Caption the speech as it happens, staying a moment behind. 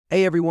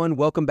Hey everyone,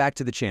 welcome back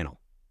to the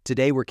channel.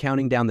 Today we're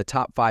counting down the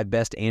top 5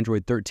 best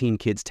Android 13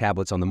 Kids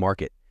tablets on the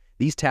market.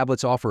 These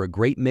tablets offer a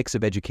great mix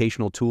of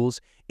educational tools,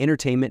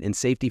 entertainment, and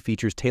safety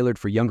features tailored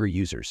for younger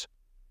users.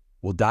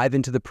 We'll dive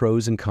into the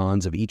pros and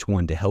cons of each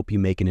one to help you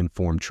make an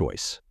informed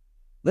choice.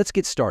 Let's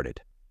get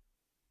started.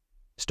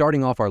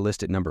 Starting off our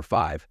list at number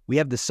 5, we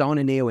have the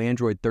Sauenaneo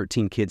Android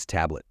 13 Kids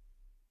tablet.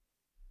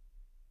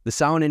 The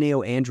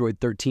Sauenaneo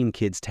Android 13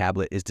 Kids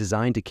tablet is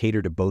designed to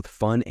cater to both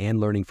fun and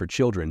learning for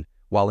children,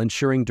 while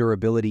ensuring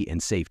durability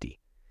and safety.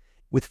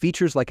 With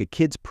features like a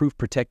kids-proof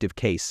protective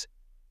case,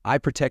 eye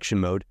protection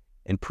mode,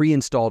 and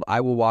pre-installed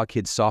Vasoun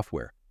Kids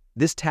software,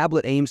 this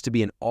tablet aims to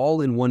be an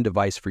all-in-one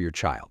device for your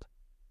child.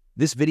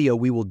 This video,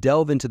 we will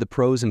delve into the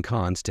pros and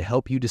cons to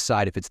help you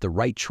decide if it's the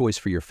right choice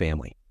for your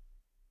family.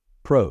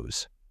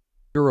 Pros: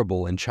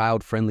 durable and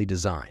child-friendly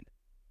design.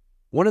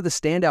 One of the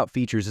standout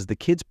features is the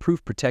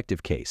kids-proof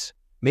protective case,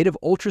 made of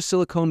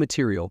ultra-silicone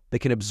material that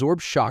can absorb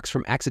shocks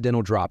from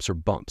accidental drops or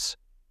bumps.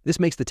 This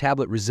makes the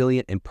tablet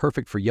resilient and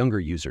perfect for younger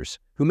users,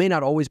 who may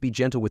not always be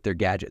gentle with their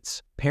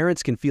gadgets.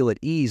 Parents can feel at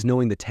ease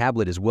knowing the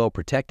tablet is well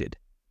protected.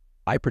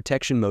 Eye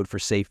protection mode for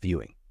safe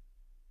viewing.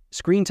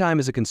 Screen time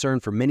is a concern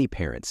for many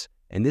parents,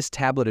 and this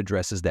tablet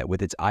addresses that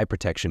with its eye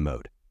protection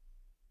mode.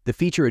 The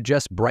feature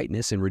adjusts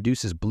brightness and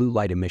reduces blue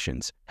light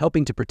emissions,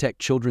 helping to protect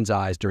children's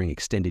eyes during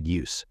extended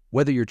use.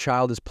 Whether your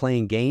child is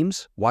playing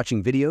games,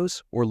 watching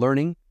videos, or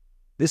learning,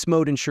 this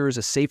mode ensures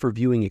a safer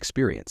viewing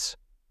experience.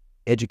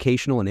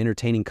 Educational and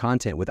entertaining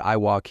content with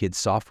Vasoun Kids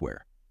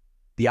software.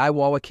 The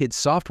Vasoun Kids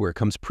software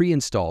comes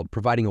pre-installed,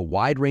 providing a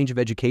wide range of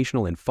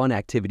educational and fun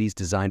activities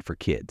designed for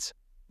kids.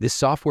 This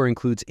software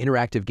includes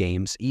interactive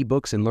games,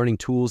 ebooks, and learning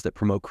tools that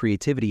promote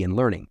creativity and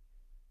learning.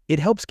 It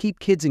helps keep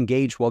kids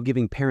engaged while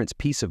giving parents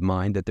peace of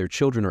mind that their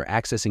children are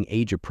accessing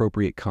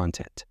age-appropriate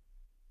content.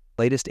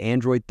 Latest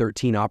Android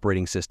 13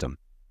 operating system.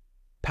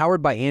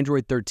 Powered by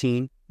Android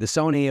 13, the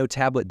Sauenaneo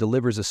tablet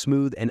delivers a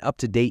smooth and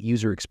up-to-date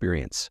user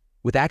experience.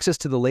 With access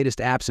to the latest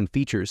apps and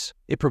features,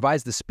 it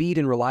provides the speed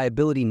and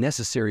reliability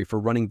necessary for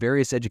running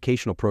various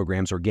educational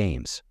programs or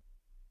games.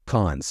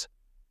 Cons: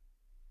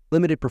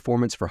 limited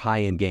performance for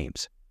high-end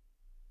games.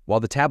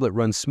 While the tablet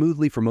runs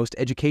smoothly for most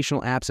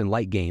educational apps and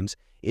light games,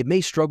 it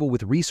may struggle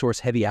with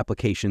resource-heavy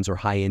applications or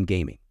high-end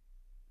gaming.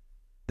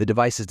 The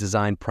device is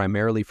designed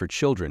primarily for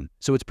children,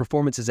 so its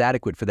performance is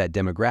adequate for that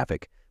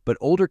demographic, but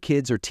older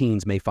kids or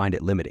teens may find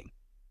it limiting.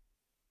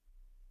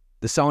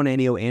 The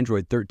Sauenaneo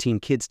Android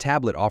 13 Kids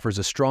tablet offers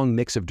a strong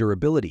mix of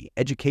durability,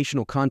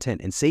 educational content,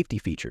 and safety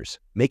features,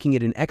 making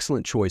it an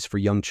excellent choice for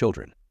young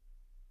children.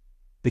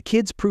 The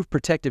kids-proof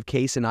protective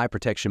case and eye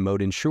protection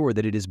mode ensure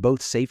that it is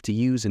both safe to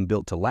use and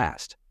built to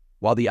last,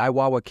 while the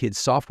Vasoun Kids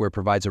software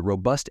provides a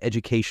robust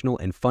educational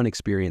and fun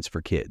experience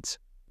for kids.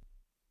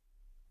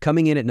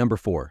 Coming in at number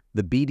 4,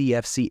 the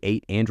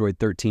BDFC8 Android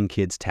 13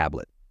 Kids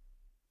tablet.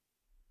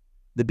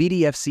 The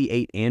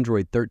BDFC8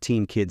 Android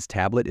 13 Kids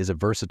tablet is a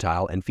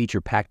versatile and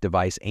feature-packed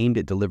device aimed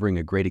at delivering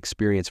a great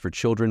experience for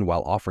children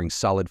while offering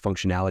solid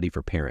functionality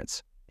for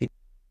parents.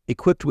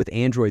 Equipped with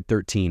Android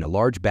 13, a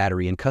large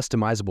battery, and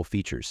customizable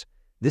features,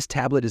 this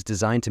tablet is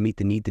designed to meet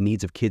the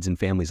needs of kids and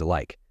families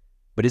alike.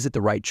 But is it the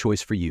right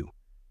choice for you?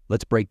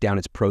 Let's break down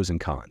its pros and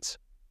cons.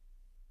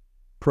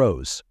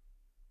 Pros: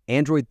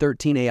 Android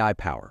 13 AI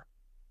power.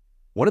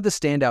 One of the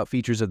standout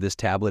features of this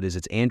tablet is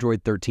its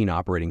Android 13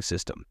 operating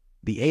system.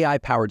 The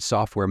AI-powered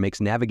software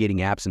makes navigating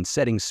apps and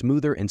settings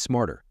smoother and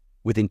smarter.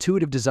 With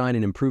intuitive design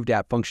and improved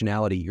app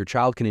functionality, your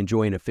child can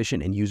enjoy an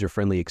efficient and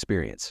user-friendly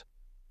experience.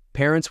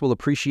 Parents will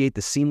appreciate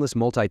the seamless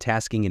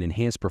multitasking and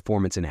enhanced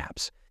performance in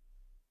apps.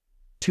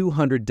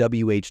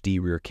 200W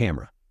HD rear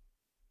camera.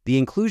 The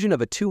inclusion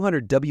of a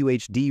 200W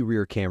HD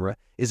rear camera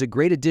is a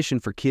great addition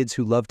for kids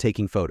who love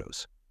taking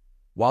photos.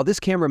 While this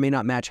camera may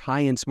not match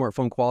high-end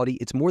smartphone quality,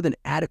 it's more than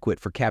adequate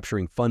for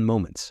capturing fun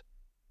moments.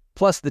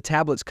 Plus, the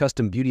tablet's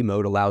custom beauty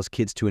mode allows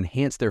kids to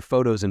enhance their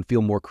photos and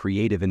feel more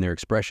creative in their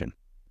expression.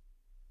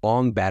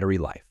 Long battery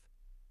life.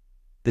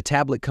 The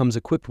tablet comes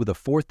equipped with a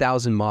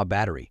 4000 mAh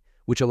battery,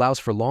 which allows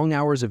for long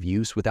hours of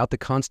use without the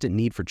constant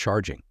need for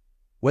charging.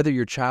 Whether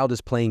your child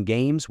is playing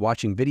games,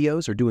 watching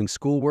videos, or doing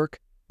schoolwork,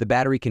 the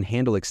battery can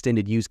handle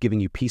extended use, giving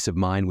you peace of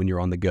mind when you're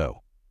on the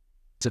go.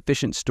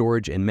 Sufficient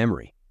storage and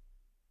memory.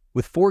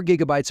 With 4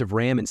 GB of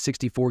RAM and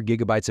 64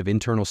 GB of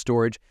internal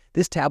storage,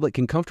 this tablet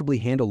can comfortably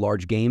handle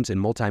large games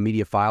and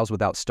multimedia files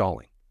without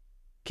stalling.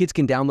 Kids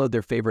can download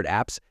their favorite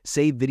apps,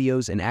 save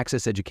videos, and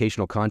access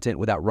educational content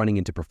without running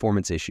into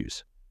performance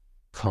issues.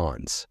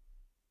 Cons: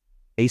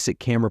 ASIC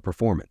camera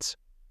performance.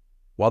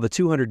 While the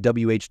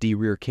 200W HD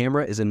rear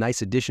camera is a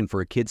nice addition for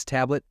a kid's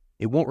tablet,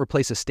 it won't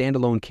replace a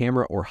standalone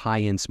camera or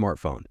high-end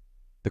smartphone.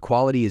 The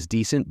quality is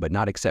decent but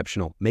not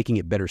exceptional, making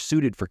it better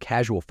suited for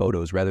casual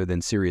photos rather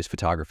than serious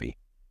photography.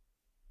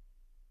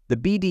 The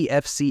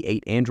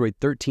BDFC8 Android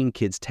 13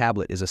 Kids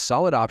tablet is a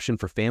solid option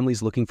for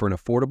families looking for an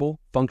affordable,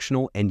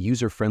 functional, and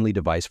user-friendly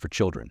device for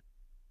children.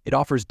 It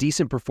offers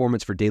decent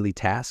performance for daily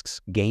tasks,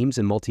 games,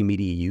 and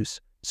multimedia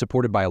use,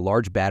 supported by a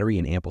large battery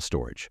and ample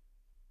storage.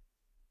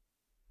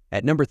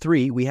 At number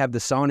 3, we have the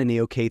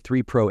Sauenaneo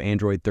K3 Pro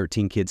Android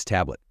 13 Kids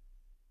tablet.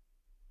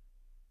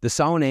 The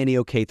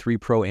Sauenaneo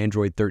K3 Pro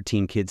Android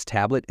 13 Kids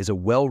tablet is a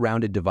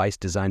well-rounded device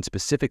designed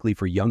specifically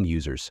for young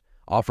users,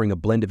 offering a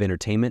blend of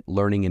entertainment,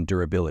 learning, and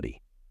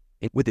durability.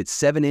 With its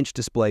 7-inch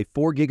display,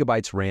 4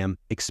 GB RAM,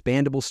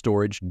 expandable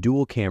storage,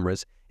 dual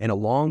cameras, and a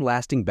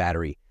long-lasting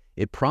battery,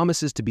 it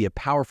promises to be a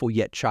powerful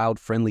yet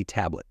child-friendly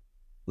tablet.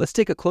 Let's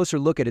take a closer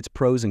look at its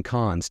pros and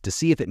cons to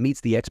see if it meets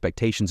the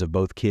expectations of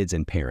both kids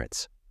and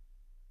parents.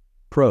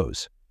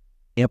 Pros: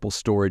 ample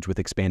storage with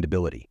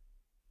expandability.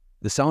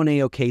 The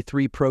Sauenaneo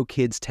K3 Pro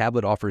Kids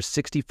tablet offers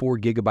 64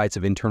 GB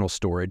of internal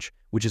storage,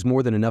 which is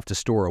more than enough to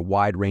store a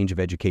wide range of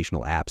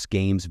educational apps,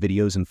 games,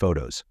 videos, and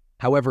photos.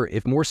 However,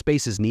 if more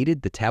space is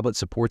needed, the tablet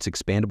supports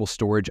expandable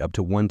storage up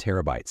to 1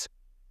 TB.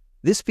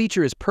 This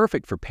feature is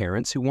perfect for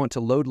parents who want to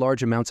load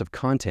large amounts of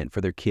content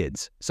for their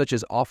kids, such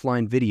as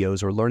offline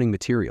videos or learning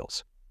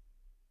materials.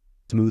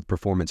 Smooth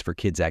performance for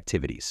kids'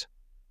 activities.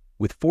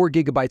 With 4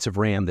 GB of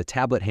RAM, the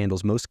tablet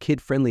handles most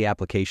kid-friendly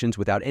applications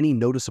without any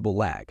noticeable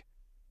lag.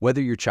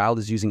 Whether your child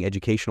is using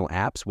educational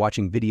apps,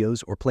 watching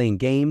videos, or playing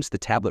games, the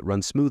tablet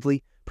runs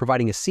smoothly,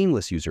 providing a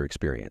seamless user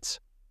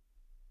experience.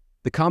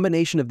 The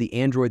combination of the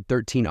Android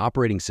 13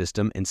 operating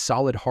system and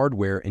solid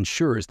hardware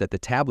ensures that the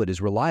tablet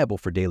is reliable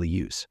for daily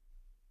use.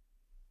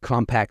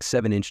 Compact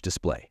 7-inch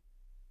display.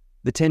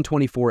 The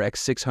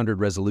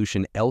 1024x600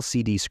 resolution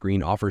LCD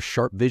screen offers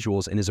sharp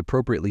visuals and is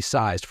appropriately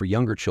sized for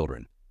younger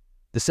children.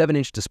 The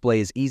 7-inch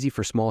display is easy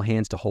for small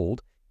hands to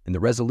hold, and the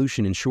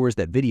resolution ensures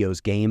that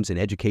videos, games, and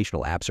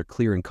educational apps are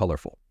clear and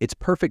colorful. It's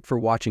perfect for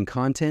watching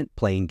content,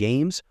 playing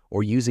games,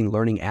 or using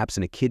learning apps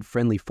in a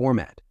kid-friendly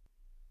format.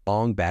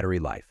 Long battery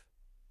life.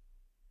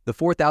 The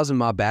 4000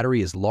 mAh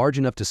battery is large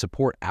enough to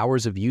support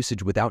hours of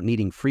usage without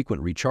needing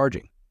frequent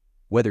recharging.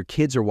 Whether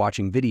kids are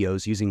watching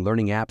videos, using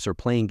learning apps, or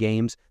playing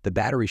games, the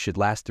battery should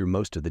last through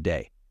most of the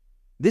day.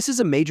 This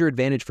is a major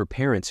advantage for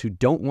parents who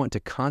don't want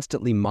to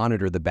constantly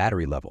monitor the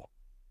battery level.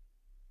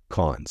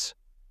 Cons: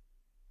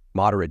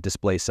 moderate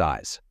display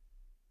size.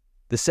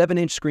 The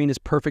 7-inch screen is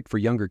perfect for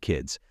younger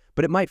kids,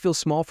 but it might feel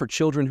small for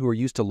children who are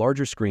used to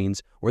larger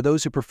screens or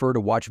those who prefer to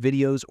watch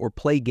videos or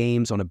play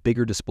games on a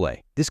bigger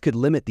display. This could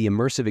limit the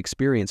immersive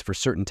experience for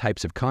certain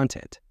types of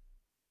content.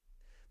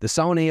 The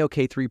Sauenaneo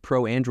K3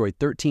 Pro Android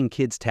 13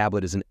 Kids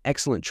tablet is an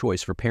excellent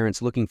choice for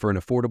parents looking for an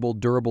affordable,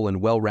 durable,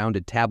 and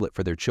well-rounded tablet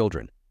for their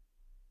children.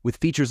 With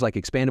features like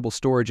expandable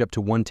storage up to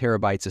 1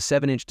 TB, a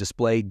 7-inch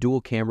display, dual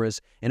cameras,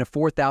 and a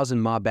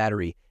 4000 mAh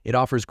battery, it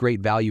offers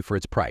great value for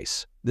its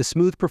price. The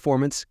smooth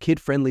performance,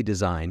 kid-friendly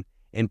design,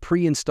 and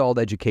pre-installed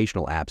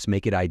educational apps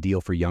make it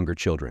ideal for younger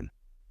children.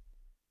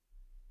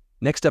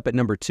 Next up at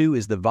number 2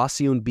 is the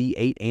Vasoun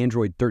B8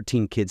 Android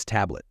 13 Kids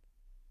tablet.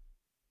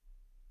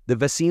 The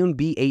Vasoun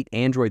B8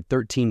 Android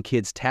 13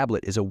 Kids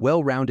tablet is a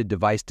well-rounded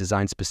device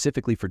designed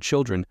specifically for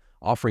children,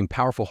 offering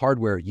powerful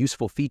hardware,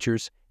 useful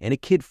features, and a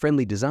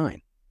kid-friendly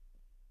design.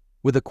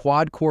 With a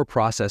quad-core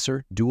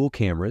processor, dual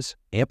cameras,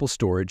 ample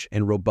storage,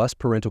 and robust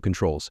parental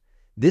controls,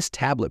 this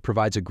tablet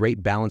provides a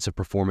great balance of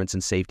performance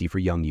and safety for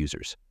young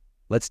users.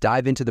 Let's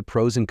dive into the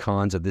pros and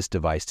cons of this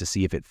device to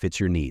see if it fits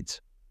your needs.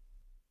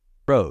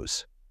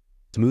 Pros: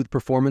 smooth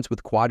performance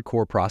with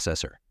quad-core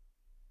processor.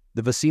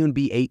 The Vasoun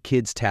B8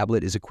 Kids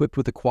tablet is equipped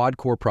with a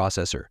quad-core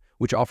processor,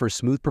 which offers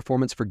smooth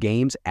performance for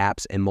games,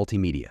 apps, and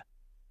multimedia.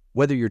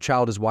 Whether your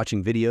child is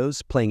watching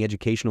videos, playing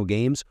educational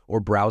games,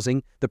 or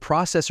browsing, the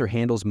processor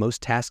handles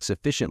most tasks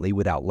efficiently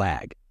without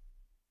lag.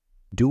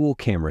 Dual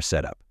camera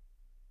setup.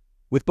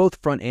 With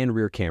both front and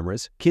rear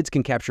cameras, kids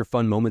can capture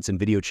fun moments and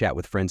video chat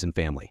with friends and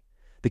family.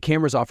 The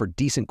cameras offer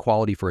decent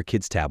quality for a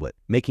kid's tablet,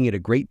 making it a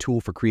great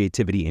tool for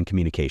creativity and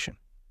communication.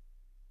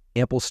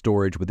 Ample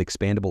storage with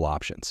expandable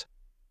options.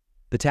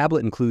 The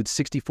tablet includes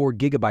 64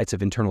 GB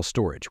of internal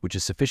storage, which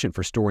is sufficient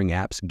for storing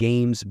apps,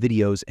 games,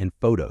 videos, and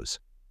photos.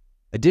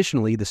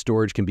 Additionally, the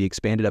storage can be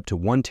expanded up to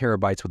 1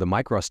 TB with a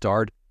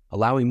microSD,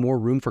 allowing more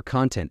room for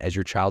content as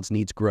your child's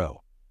needs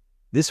grow.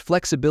 This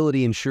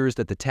flexibility ensures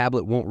that the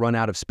tablet won't run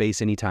out of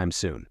space anytime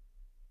soon.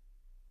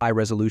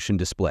 High-resolution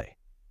display.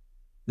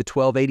 The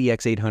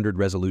 1280x800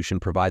 resolution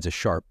provides a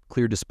sharp,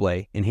 clear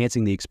display,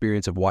 enhancing the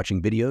experience of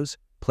watching videos,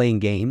 playing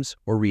games,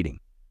 or reading.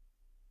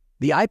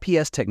 The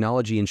IPS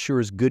technology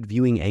ensures good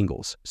viewing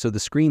angles, so the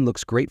screen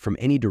looks great from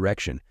any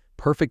direction,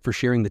 perfect for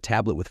sharing the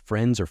tablet with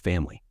friends or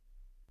family.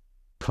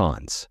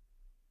 Cons: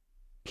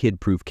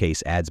 kid-proof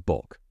case adds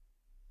bulk.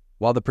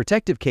 While the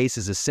protective case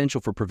is essential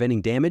for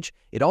preventing damage,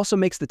 it also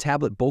makes the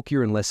tablet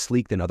bulkier and less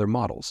sleek than other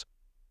models.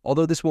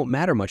 Although this won't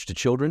matter much to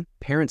children,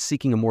 parents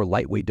seeking a more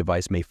lightweight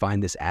device may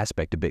find this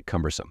aspect a bit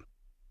cumbersome.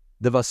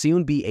 The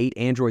Vasoun B8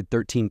 Android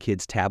 13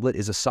 Kids tablet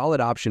is a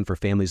solid option for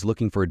families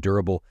looking for a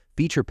durable,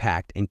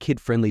 feature-packed, and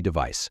kid-friendly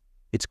device.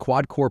 Its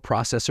quad-core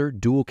processor,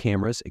 dual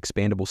cameras,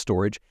 expandable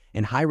storage,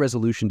 and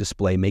high-resolution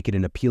display make it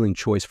an appealing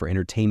choice for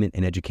entertainment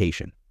and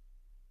education.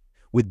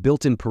 With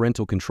built-in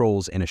parental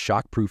controls and a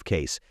shock-proof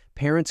case,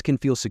 parents can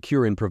feel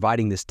secure in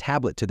providing this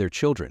tablet to their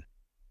children.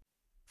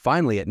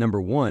 Finally, at number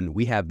 1,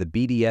 we have the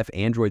BDF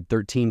Android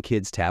 13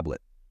 Kids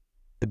tablet.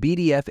 The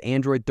BDF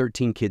Android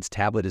 13 Kids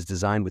tablet is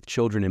designed with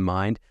children in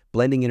mind,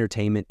 blending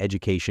entertainment,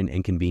 education,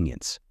 and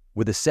convenience.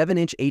 With a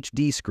 7-inch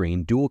HD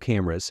screen, dual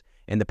cameras,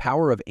 and the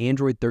power of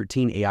Android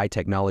 13 AI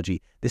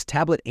technology, this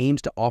tablet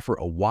aims to offer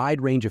a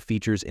wide range of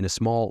features in a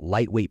small,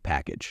 lightweight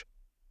package.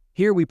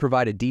 Here we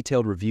provide a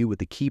detailed review with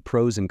the key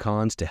pros and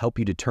cons to help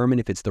you determine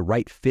if it's the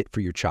right fit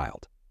for your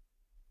child.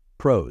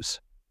 Pros: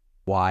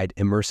 wide,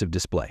 immersive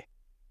display.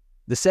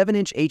 The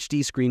 7-inch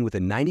HD screen with a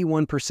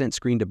 91%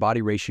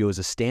 screen-to-body ratio is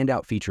a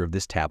standout feature of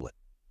this tablet.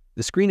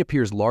 The screen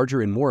appears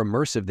larger and more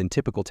immersive than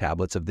typical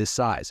tablets of this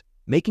size,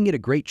 making it a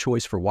great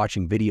choice for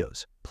watching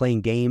videos,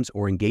 playing games,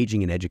 or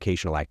engaging in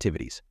educational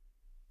activities.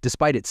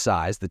 Despite its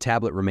size, the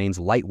tablet remains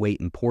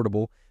lightweight and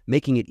portable,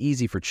 making it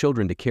easy for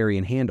children to carry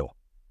and handle.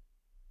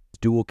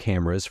 Dual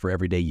cameras for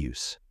everyday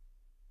use.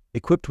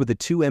 Equipped with a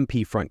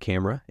 2MP front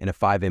camera and a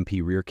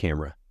 5MP rear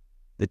camera,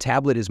 the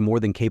tablet is more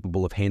than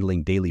capable of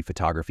handling daily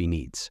photography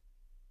needs.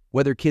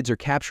 Whether kids are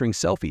capturing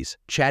selfies,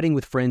 chatting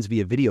with friends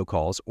via video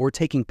calls, or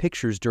taking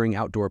pictures during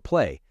outdoor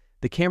play,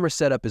 the camera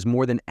setup is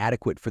more than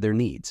adequate for their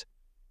needs.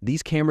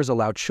 These cameras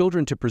allow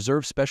children to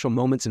preserve special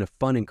moments in a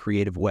fun and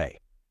creative way.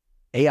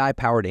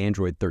 AI-powered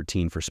Android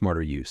 13 for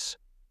smarter use.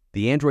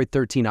 The Android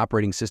 13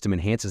 operating system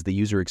enhances the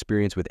user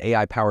experience with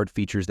AI-powered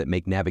features that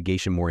make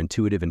navigation more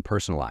intuitive and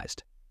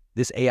personalized.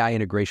 This AI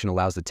integration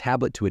allows the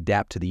tablet to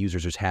adapt to the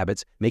user's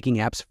habits, making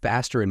apps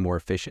faster and more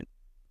efficient.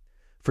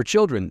 For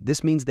children,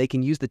 this means they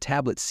can use the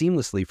tablet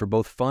seamlessly for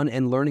both fun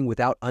and learning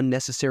without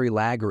unnecessary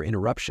lag or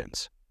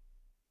interruptions.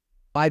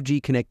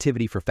 5G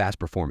connectivity for fast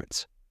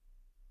performance.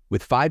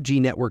 With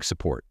 5G network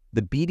support,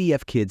 the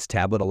BDF Kids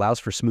tablet allows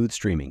for smooth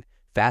streaming,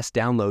 fast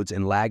downloads,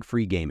 and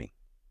lag-free gaming.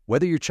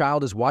 Whether your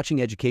child is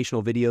watching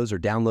educational videos or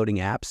downloading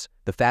apps,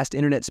 the fast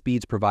internet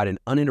speeds provide an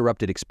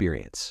uninterrupted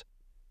experience.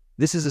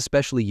 This is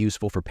especially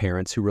useful for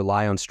parents who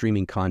rely on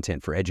streaming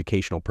content for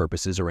educational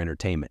purposes or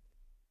entertainment.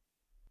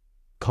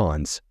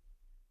 Cons: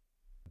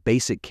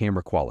 basic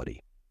camera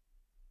quality.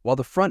 While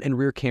the front and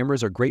rear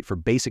cameras are great for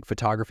basic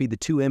photography, the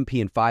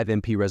 2MP and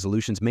 5MP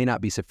resolutions may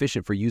not be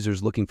sufficient for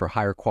users looking for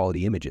higher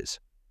quality images.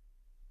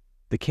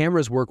 The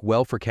cameras work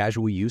well for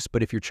casual use,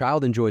 but if your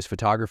child enjoys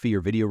photography or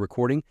video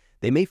recording,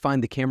 they may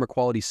find the camera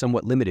quality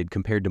somewhat limited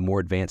compared to more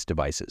advanced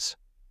devices.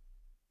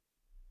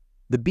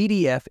 The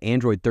BDF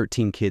Android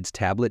 13 Kids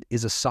tablet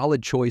is a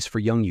solid choice for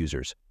young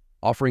users,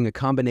 offering a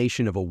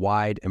combination of a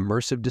wide,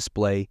 immersive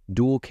display,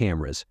 dual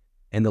cameras,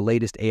 and the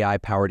latest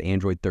AI-powered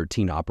Android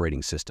 13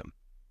 operating system.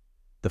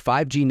 The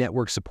 5G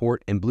network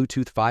support and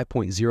Bluetooth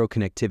 5.0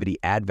 connectivity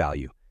add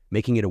value,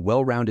 making it a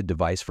well-rounded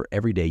device for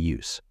everyday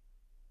use.